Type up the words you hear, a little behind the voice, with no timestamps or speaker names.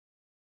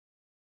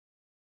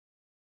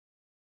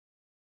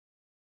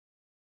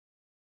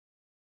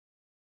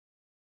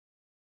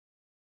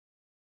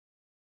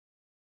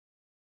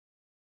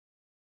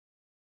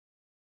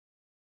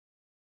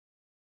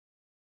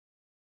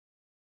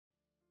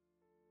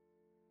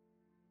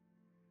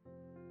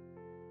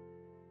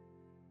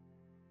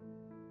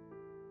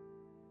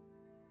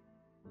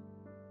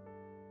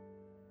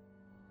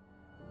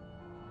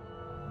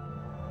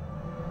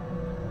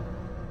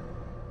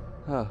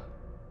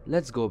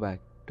Let's go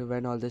back to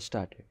when all this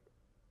started.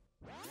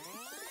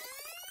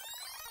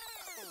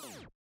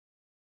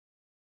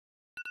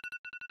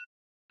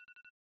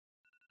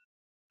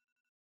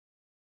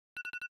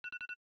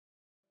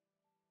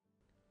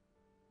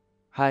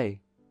 Hi,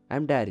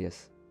 I'm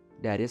Darius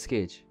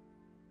Cage.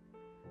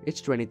 It's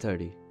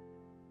 2030,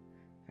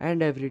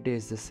 and every day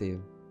is the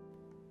same.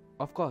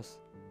 Of course,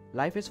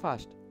 life is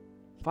fast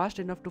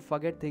enough to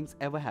forget things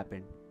ever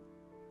happened.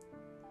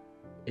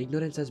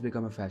 Ignorance has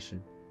become a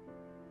fashion,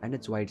 and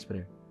it's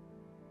widespread.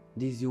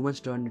 These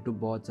humans turned into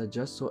bots are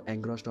just so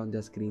engrossed on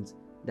their screens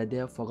that they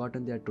have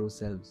forgotten their true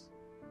selves.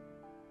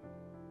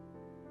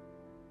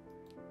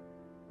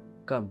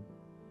 Come,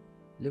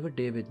 live a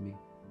day with me.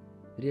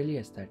 Really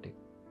aesthetic.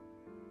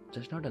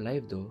 Just not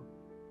alive though.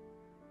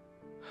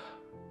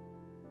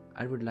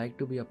 I would like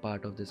to be a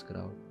part of this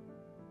crowd.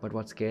 But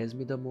what scares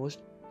me the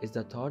most is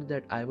the thought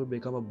that I would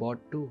become a bot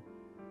too.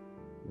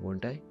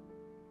 Won't I?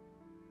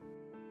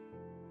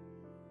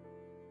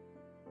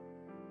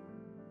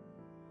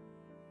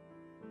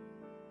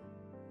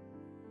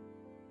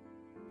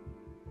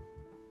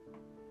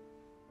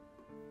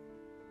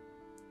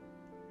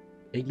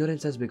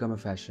 Ignorance has become a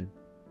fashion,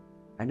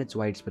 and it's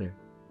widespread.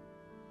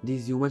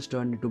 These humans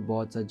turned into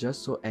bots are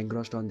just so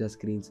engrossed on their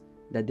screens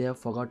that they have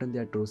forgotten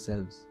their true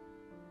selves.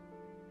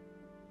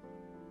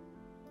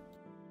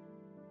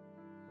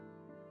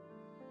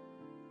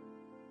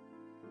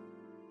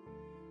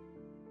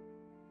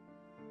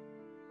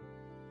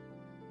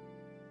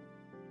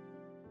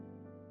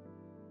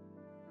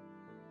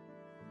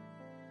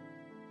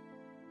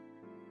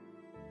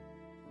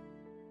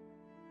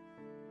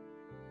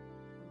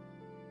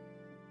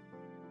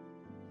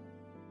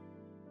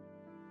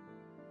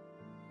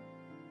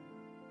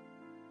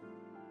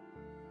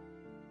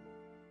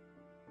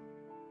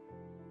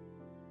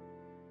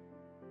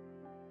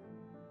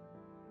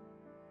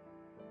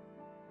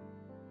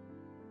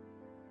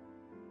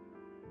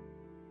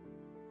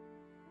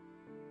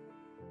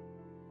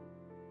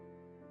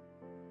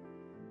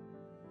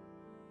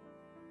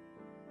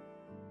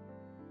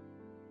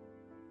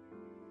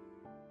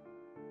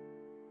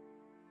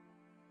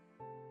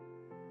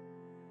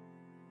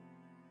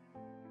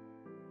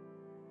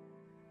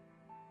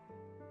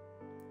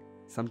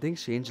 Some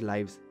things change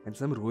lives and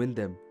some ruin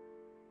them.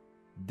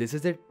 This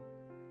is it.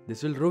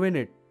 This will ruin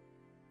it.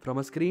 From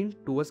a screen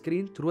to a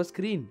screen through a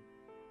screen.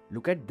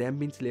 Look at them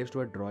being slaves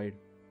to a droid.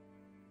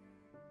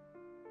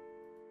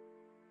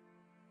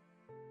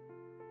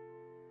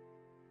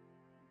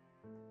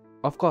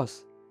 Of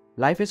course,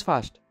 life is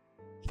fast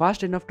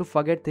enough to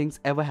forget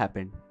things ever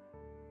happened.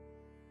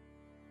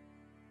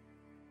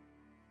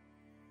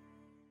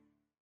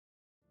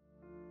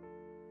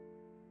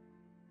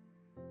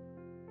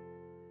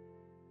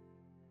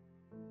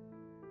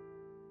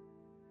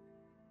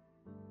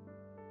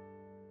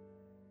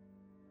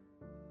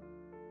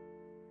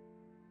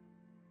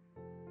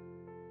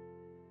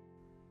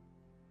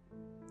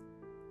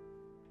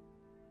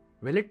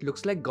 Well, it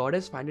looks like God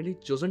has finally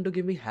chosen to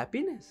give me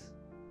happiness.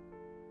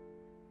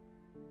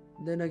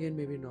 Then again,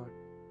 maybe not.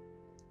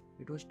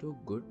 It was too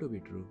good to be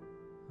true.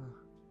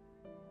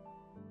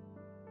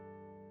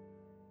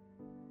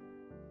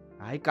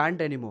 I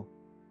can't anymore.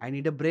 I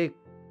need a break.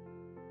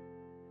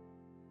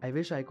 I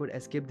wish I could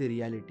escape the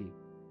reality.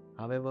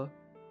 However,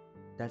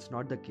 that's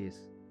not the case.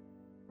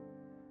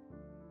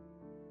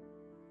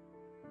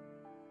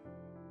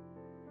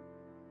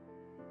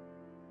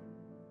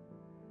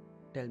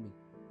 Tell me,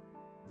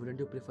 wouldn't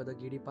you prefer the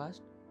giddy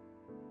past?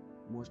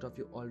 Most of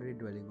you already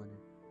dwelling on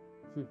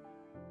it.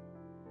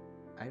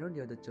 I don't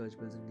hear the church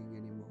bells ringing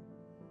anymore,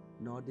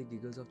 nor the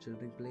giggles of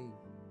children playing.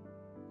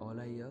 All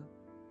I hear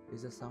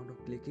is the sound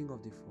of clicking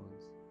of the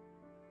phones.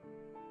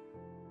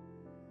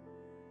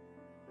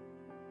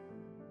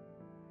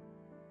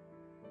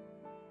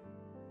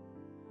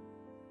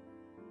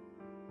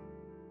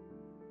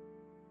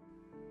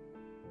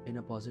 In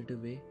a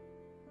positive way,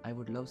 I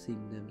would love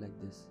seeing them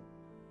like this.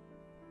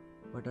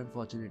 But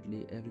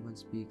unfortunately, everyone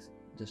speaks,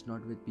 just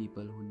not with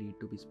people who need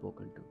to be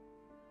spoken to.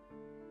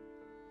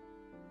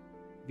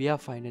 We are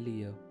finally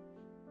here.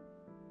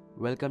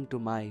 Welcome to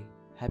my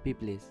happy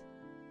place.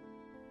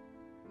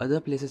 Other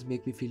places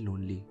make me feel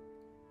lonely.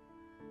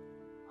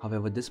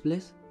 However, this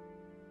place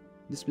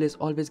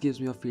always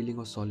gives me a feeling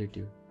of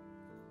solitude,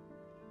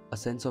 a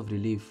sense of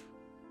relief.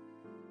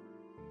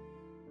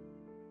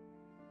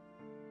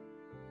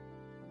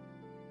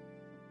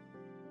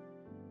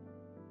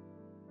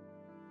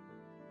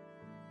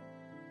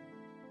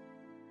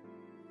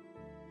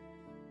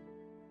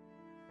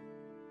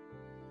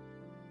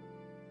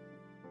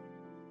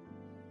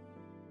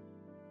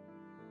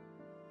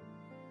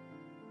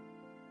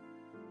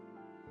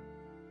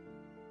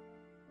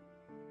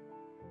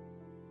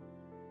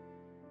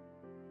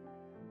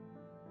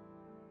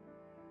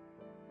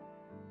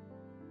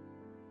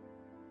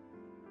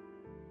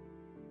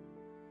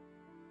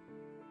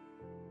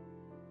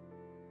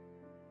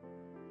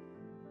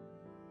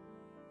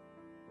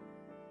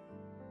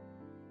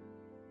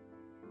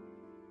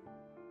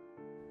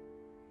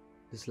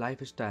 This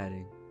life is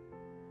tiring.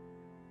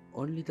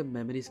 Only the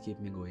memories keep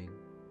me going.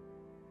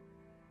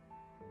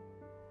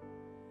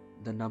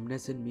 The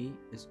numbness in me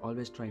is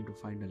always trying to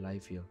find a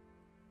life here.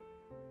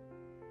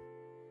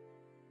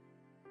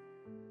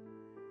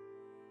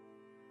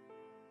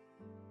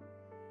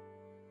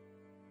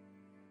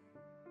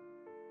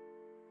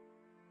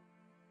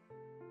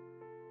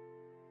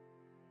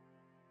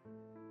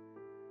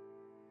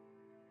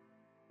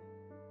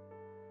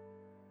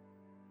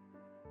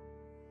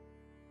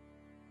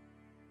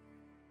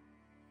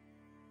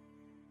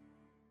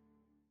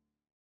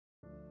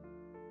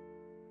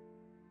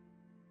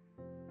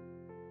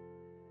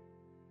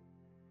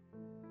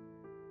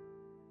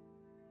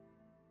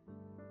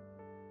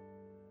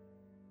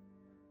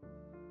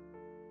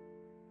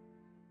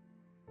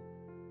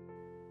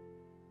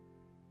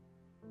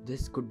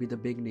 This could be the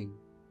beginning,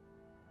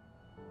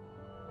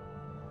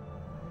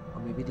 or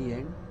maybe the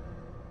end.